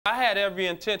I had every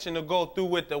intention to go through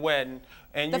with the wedding.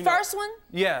 And the first one?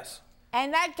 Yes.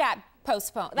 And that got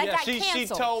postponed. That got canceled. She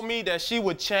told me that she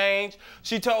would change.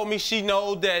 She told me she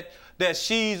knows that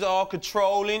she's all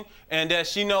controlling and that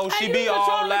she knows she be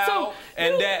all loud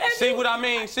and that see what I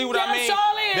mean? See what I mean?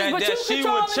 That she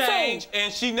would change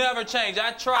and she never changed.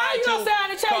 I tried to. You don't say how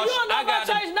to change. You don't know about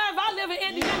change now. If I live in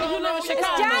Indiana, you live in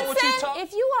Chicago. Johnson,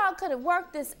 if you all could have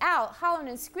worked this out, hollering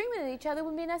and screaming at each other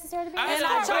wouldn't be necessary to be in the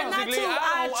I tried not to.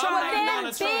 I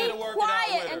tried. Then be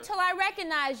quiet until I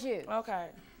recognize you. Okay.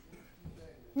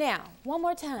 Now, one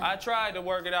more time. I tried to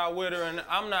work it out with her, and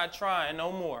I'm not trying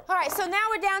no more. All right, so now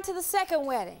we're down to the second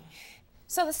wedding.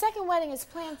 So the second wedding is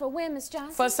planned for when, Ms.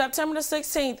 Johnson? For September the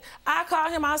 16th. I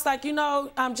called him. I was like, you know,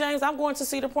 James, I'm going to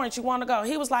Cedar Point. You want to go?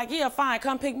 He was like, yeah, fine.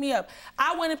 Come pick me up.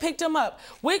 I went and picked him up.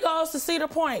 We goes to Cedar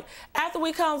Point. After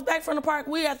we comes back from the park,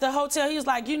 we at the hotel. He was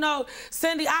like, you know,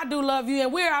 Cindy, I do love you,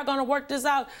 and we are going to work this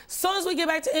out. As soon as we get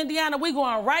back to Indiana, we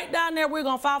going right down there. We're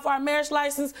going to file for our marriage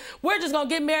license. We're just going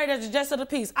to get married as the justice of the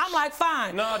peace. I'm like,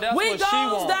 fine. No, that's what she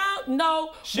wants.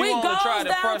 No, she want to try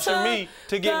to pressure me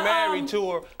to get married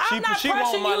to her. She wants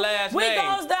my last name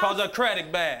because her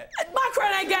credit bad. My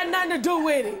credit ain't got nothing to do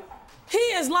with it. He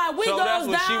is like, we so goes that's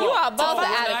what down. She you are both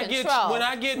out of control. When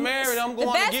I get married, I'm going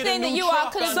to get a new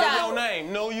truck under your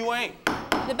name. No, you ain't.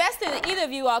 The best thing that either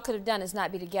of you all could have done is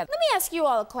not be together. Let me ask you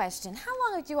all a question. How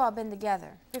long have you all been together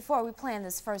before we planned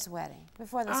this first wedding?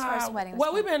 Before this first wedding was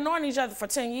Well, we've been knowing each other for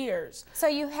 10 years. So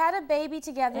you had a baby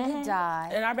together that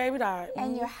died. And our baby died.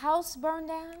 And your house burned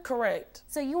down? Correct.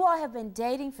 So you all have been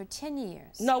dating for 10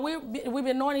 years? No, we've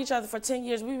been knowing each other for 10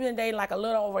 years. We've been dating like a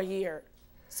little over a year.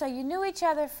 So you knew each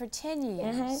other for 10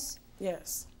 years?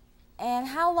 Yes. And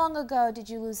how long ago did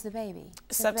you lose the baby?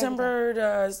 September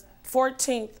the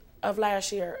 14th of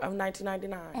last year, of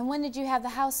 1999. And when did you have the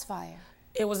house fire?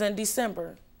 It was in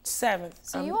December 7th.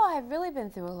 So you all have really been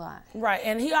through a lot. Right,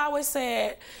 and he always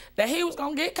said that he was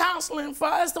going to get counseling for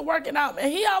us to work it out.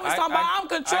 And he always talking about, I'm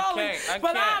controlling,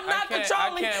 but I'm not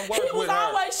controlling. He was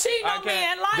always cheating on me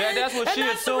and lying. That's what she assumed.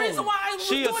 That's the reason why I was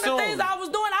doing the things I was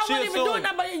doing. I wasn't even doing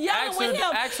nothing but yelling with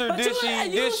him. Ask her,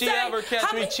 did she ever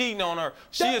catch me cheating on her?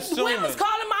 She assumed. We was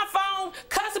calling my phone,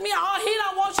 cussing me out. He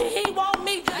don't want you, he want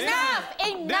me. Enough.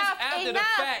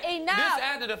 This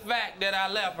after the fact that I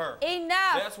left her.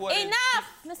 Enough. That's what enough.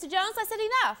 Mr. Jones, I said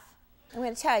enough. I'm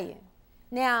going to tell you.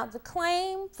 Now, the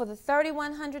claim for the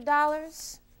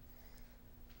 $3,100,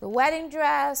 the wedding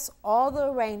dress, all the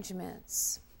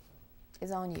arrangements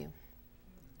is on you.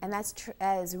 And that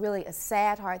is really a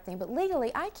sad, hard thing. But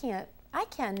legally, I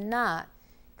cannot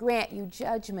grant you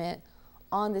judgment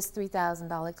on this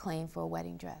 $3,000 claim for a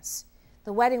wedding dress.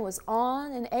 The wedding was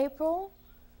on in April.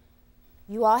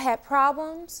 You all had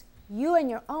problems. You, in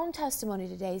your own testimony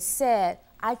today, said,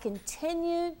 I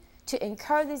continued to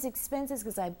incur these expenses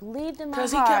because I believed in my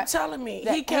heart. Because he kept telling me.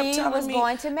 He was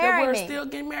going to marry me. We're still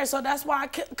getting married, so that's why I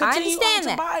continue on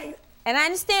to buy it. And I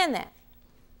understand that.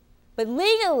 But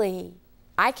legally,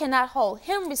 I cannot hold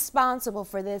him responsible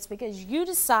for this because you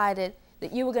decided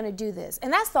that you were going to do this.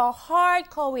 And that's the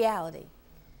hardcore reality.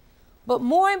 But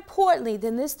more importantly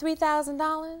than this $3,000,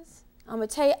 I'm going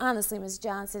to tell you honestly, Ms.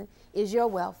 Johnson, is your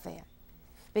welfare.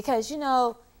 Because, you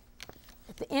know,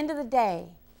 at the end of the day,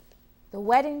 the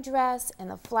wedding dress and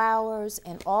the flowers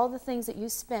and all the things that you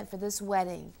spent for this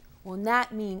wedding will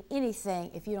not mean anything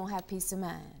if you don't have peace of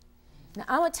mind. Now,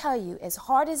 I'm going to tell you, as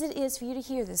hard as it is for you to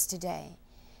hear this today,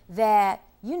 that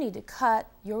you need to cut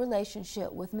your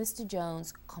relationship with Mr.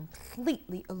 Jones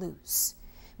completely loose.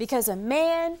 Because a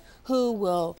man who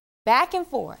will back and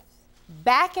forth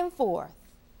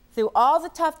through all the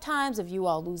tough times of you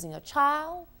all losing a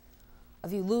child,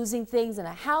 of you losing things in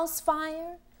a house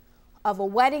fire, of a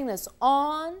wedding that's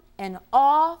on and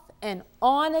off and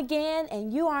on again,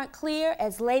 and you aren't clear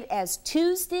as late as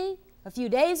Tuesday, a few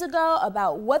days ago,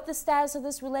 about what the status of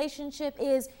this relationship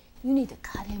is, you need to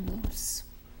cut him loose.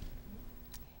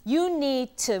 You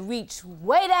need to reach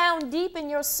way down deep in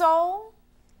your soul.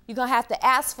 You're going to have to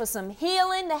ask for some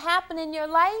healing to happen in your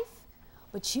life,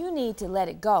 but you need to let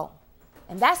it go.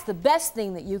 And that's the best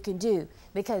thing that you can do,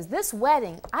 because this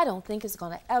wedding, I don't think is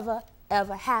going to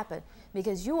ever happen,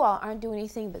 because you all aren't doing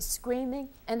anything but screaming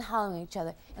and hollering at each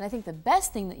other. And I think the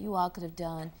best thing that you all could have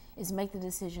done is make the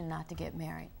decision not to get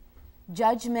married.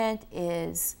 Judgment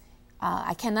is,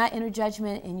 I cannot enter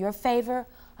judgment in your favor.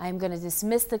 I am going to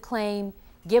dismiss the claim.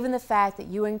 Given the fact that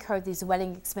you incurred these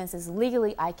wedding expenses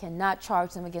legally, I cannot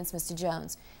charge them against Mr.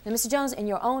 Jones. Now, Mr. Jones, in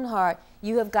your own heart,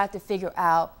 you have got to figure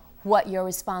out what your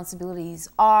responsibilities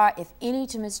are, if any,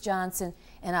 to Ms. Johnson,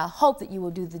 and I hope that you will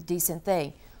do the decent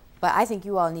thing. But I think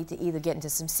you all need to either get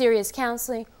into some serious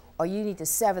counseling or you need to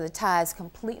sever the ties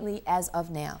completely as of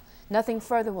now. Nothing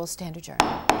further. Will stand adjourned.